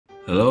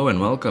Hello and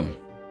welcome.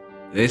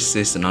 This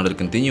is another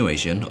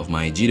continuation of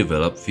my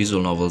GDevelop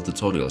visual novel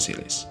tutorial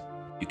series.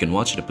 You can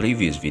watch the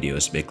previous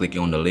videos by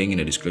clicking on the link in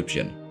the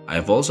description. I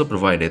have also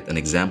provided an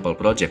example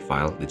project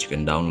file that you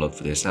can download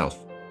for yourself.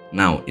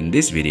 Now, in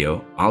this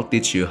video, I'll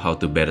teach you how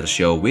to better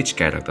show which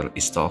character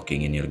is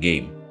talking in your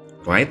game.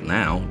 Right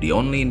now, the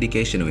only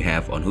indication we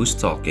have on who's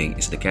talking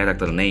is the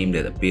character name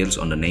that appears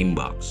on the name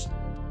box.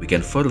 We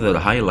can further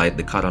highlight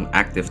the current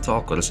active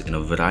talkers in a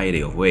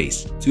variety of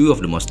ways. Two of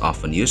the most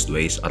often used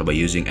ways are by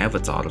using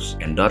avatars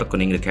and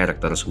darkening the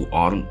characters who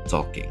aren't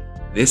talking.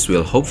 This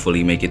will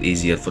hopefully make it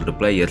easier for the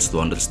players to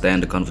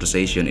understand the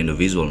conversation in the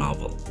visual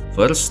novel.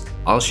 First,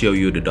 I'll show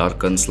you the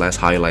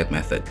darken/highlight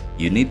method.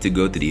 You need to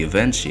go to the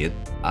event sheet.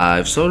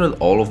 I've sorted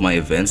all of my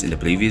events in the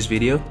previous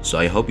video, so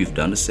I hope you've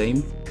done the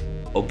same.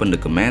 Open the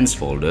commands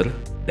folder,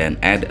 then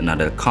add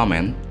another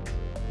comment.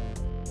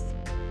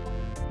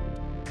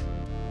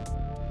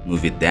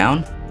 Move it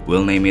down,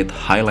 we'll name it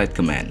highlight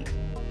command.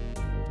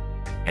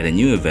 Add a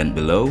new event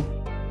below.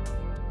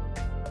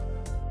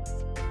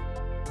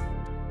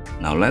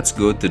 Now let's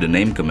go to the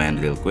name command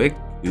real quick.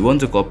 We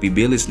want to copy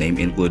Billy's name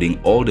including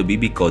all the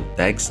BB code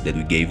tags that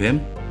we gave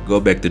him. Go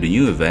back to the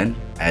new event,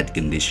 add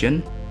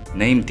condition,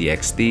 name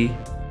txt,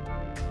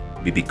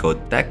 BB code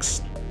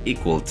text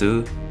equal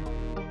to,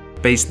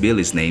 paste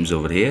Billy's names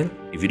over here.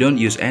 If you don't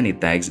use any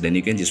tags, then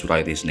you can just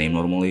write his name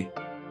normally.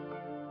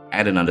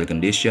 Add another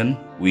condition.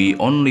 We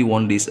only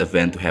want this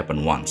event to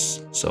happen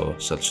once, so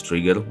search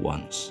trigger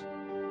once.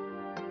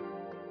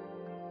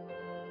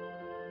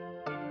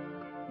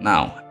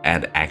 Now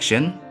add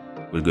action.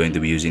 We're going to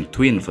be using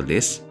twin for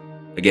this.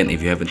 Again,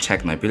 if you haven't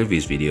checked my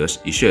previous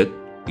videos, you should,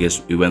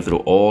 because we went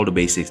through all the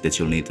basics that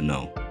you'll need to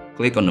know.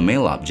 Click on the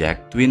mail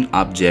object, twin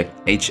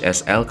object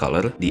HSL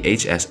color. The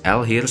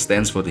HSL here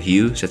stands for the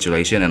hue,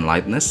 saturation, and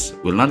lightness.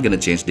 We're not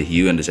gonna change the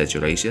hue and the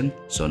saturation,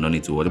 so no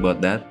need to worry about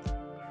that.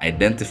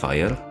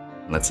 Identifier.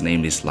 Let's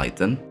name this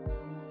lighten.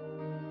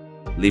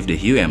 Leave the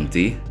hue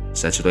empty.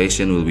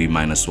 Saturation will be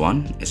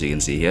 -1, as you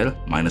can see here,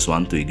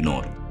 -1 to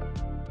ignore.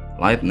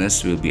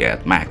 Lightness will be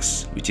at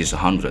max, which is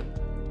 100.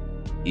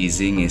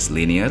 Easing is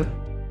linear.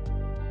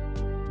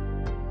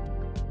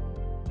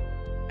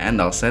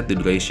 And I'll set the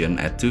duration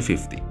at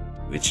 250,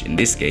 which in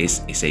this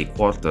case is a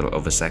quarter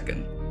of a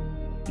second.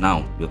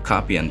 Now we'll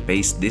copy and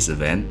paste this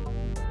event.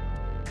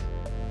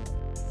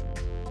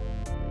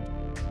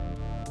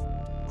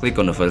 Click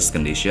on the first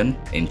condition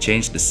and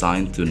change the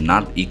sign to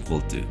not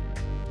equal to.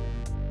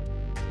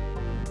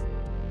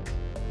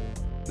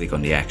 Click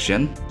on the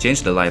action,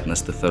 change the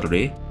lightness to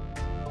 30,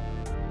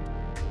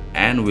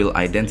 and we'll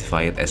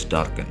identify it as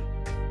darken.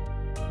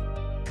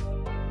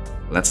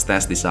 Let's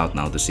test this out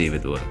now to see if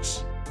it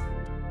works.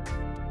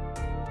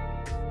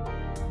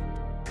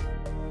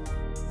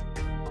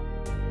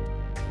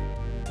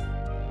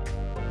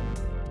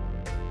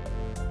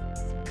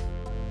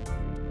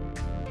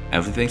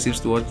 Everything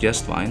seems to work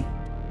just fine.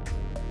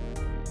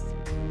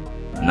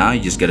 Now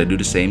you just gotta do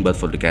the same but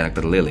for the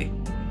character Lily.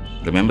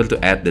 Remember to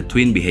add the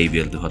twin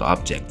behavior to her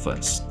object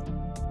first.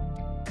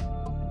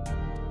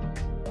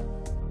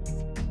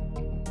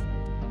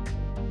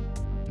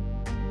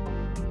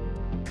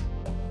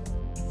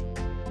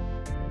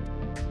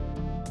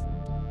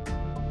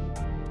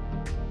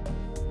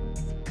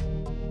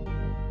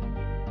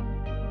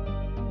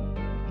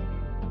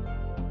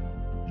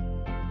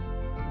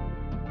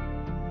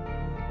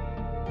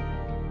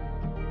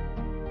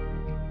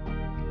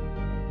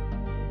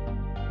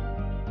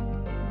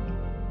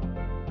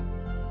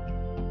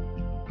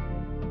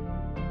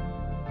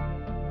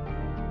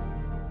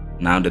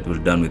 Now that we're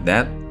done with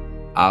that,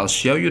 I'll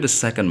show you the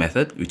second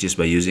method, which is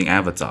by using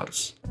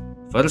avatars.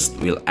 First,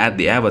 we'll add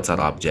the avatar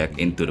object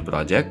into the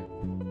project.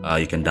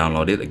 You can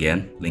download it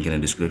again, link in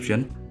the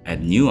description.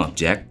 Add new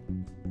object,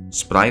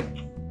 sprite,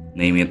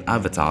 name it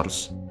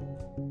avatars.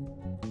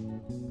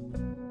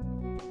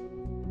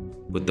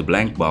 Put the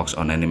blank box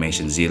on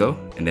animation 0,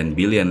 and then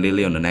Billy and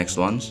Lily on the next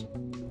ones.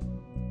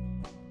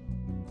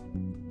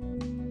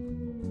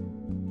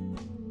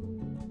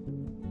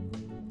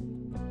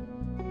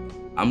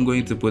 I'm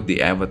going to put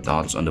the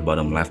avatars on the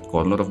bottom left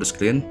corner of the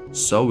screen,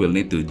 so we'll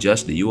need to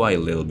adjust the UI a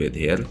little bit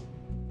here.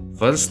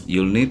 First,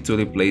 you'll need to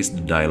replace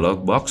the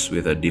dialog box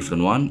with a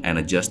different one and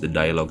adjust the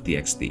dialog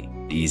txt.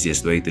 The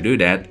easiest way to do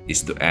that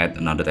is to add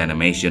another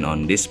animation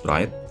on this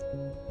sprite.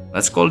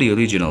 Let's call the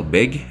original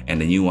big and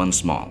the new one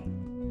small.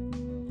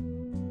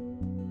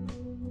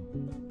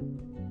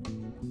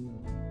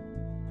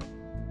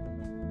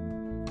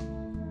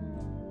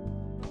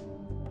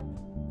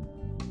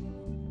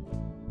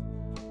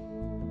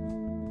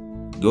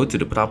 Go to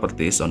the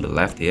properties on the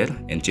left here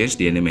and change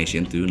the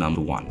animation to number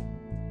 1.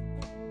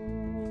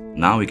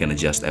 Now we can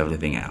adjust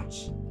everything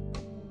else.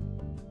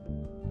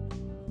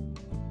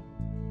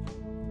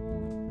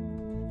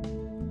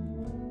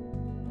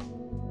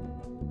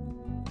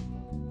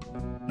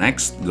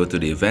 Next, go to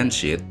the event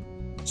sheet,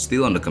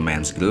 still on the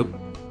commands group.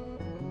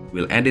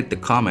 We'll edit the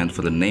comment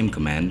for the name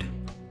command.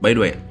 By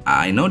the way,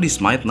 I know this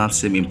might not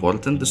seem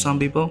important to some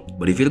people,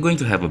 but if you're going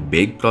to have a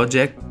big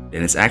project,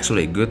 then it's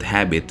actually a good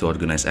habit to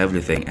organize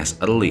everything as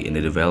early in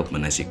the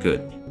development as you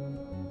could.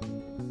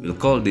 We'll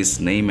call this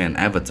name and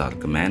avatar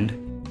command.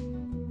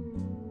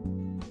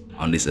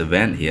 On this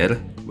event here,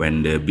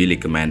 when the Billy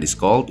command is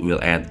called,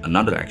 we'll add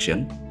another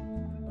action.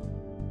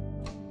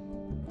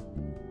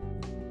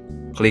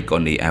 Click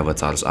on the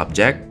avatar's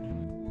object,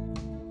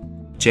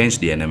 change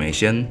the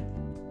animation,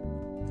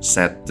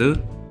 set to,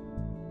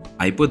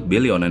 I put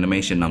Billy on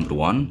animation number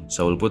 1,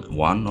 so we'll put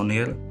 1 on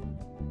here.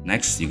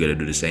 Next, you gotta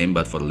do the same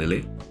but for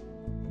Lily.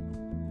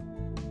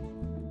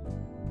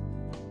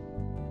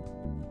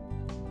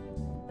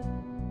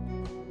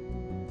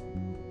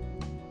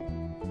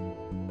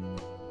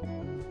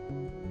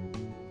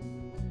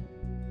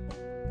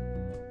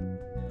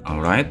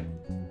 Alright,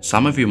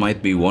 some of you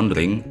might be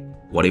wondering,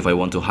 what if I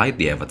want to hide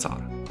the avatar?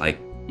 Like,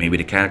 maybe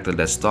the character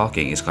that's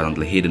talking is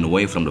currently hidden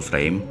away from the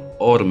frame,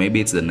 or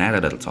maybe it's the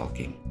narrator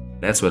talking.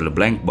 That's where the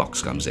blank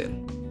box comes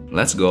in.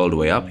 Let's go all the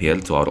way up here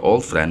to our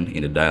old friend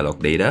in the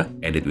dialog data,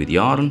 edit with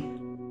yarn.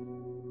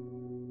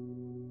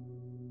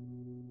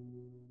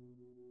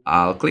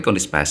 I'll click on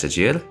this passage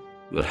here.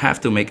 We'll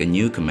have to make a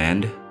new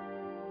command.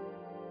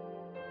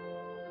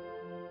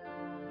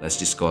 Let's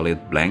just call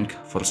it blank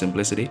for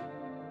simplicity.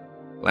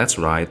 Let's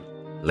write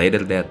later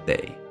that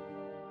day.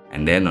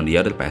 And then on the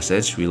other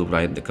passage, we'll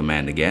write the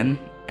command again,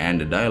 and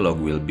the dialog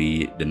will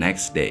be the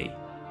next day.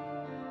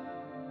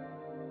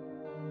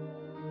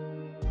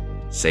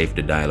 Save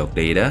the dialog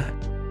data.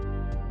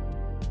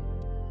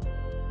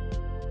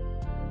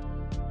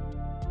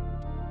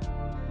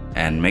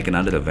 And make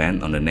another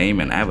event on the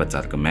name and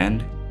avatar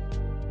command.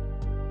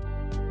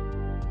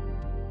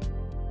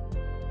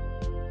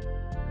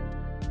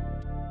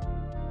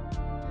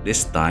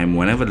 This time,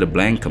 whenever the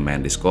blank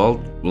command is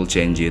called, we'll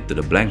change it to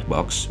the blank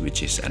box,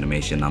 which is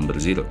animation number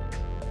 0.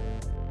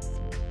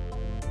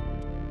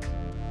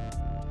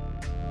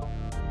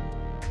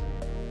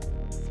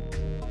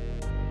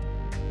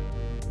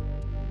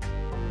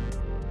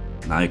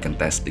 Now you can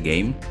test the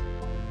game.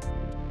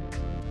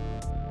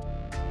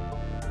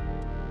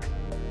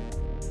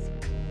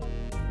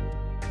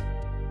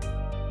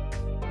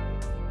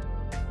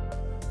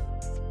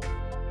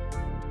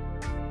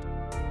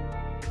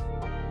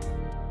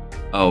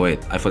 Oh wait,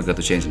 I forgot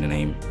to change the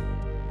name.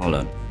 Hold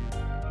on.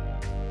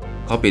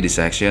 Copy this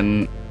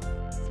action.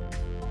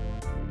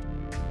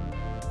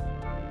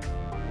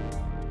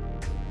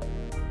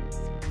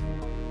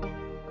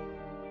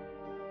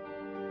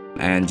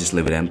 And just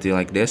leave it empty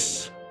like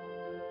this.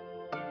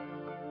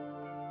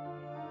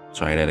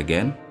 Try that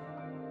again.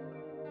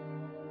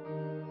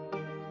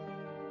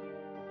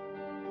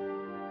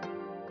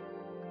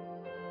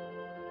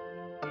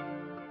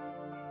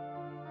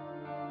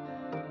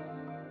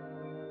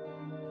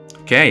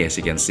 Okay, as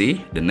you can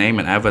see, the name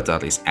and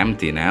avatar is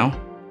empty now.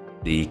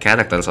 The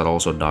characters are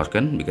also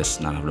darkened because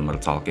none of them are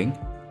talking.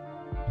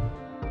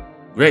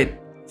 Great!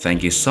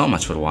 Thank you so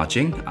much for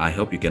watching. I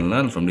hope you can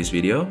learn from this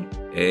video.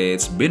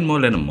 It's been more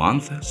than a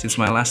month since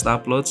my last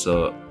upload,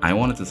 so I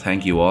wanted to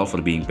thank you all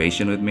for being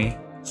patient with me.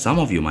 Some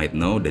of you might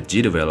know that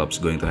GDevelop is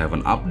going to have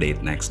an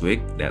update next week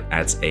that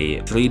adds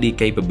a 3D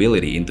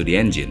capability into the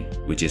engine,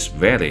 which is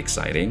very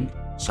exciting.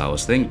 So I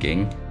was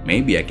thinking,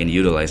 maybe I can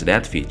utilize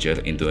that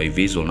feature into a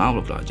visual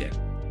novel project.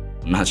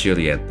 I'm not sure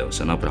yet though,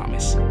 so no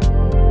promise.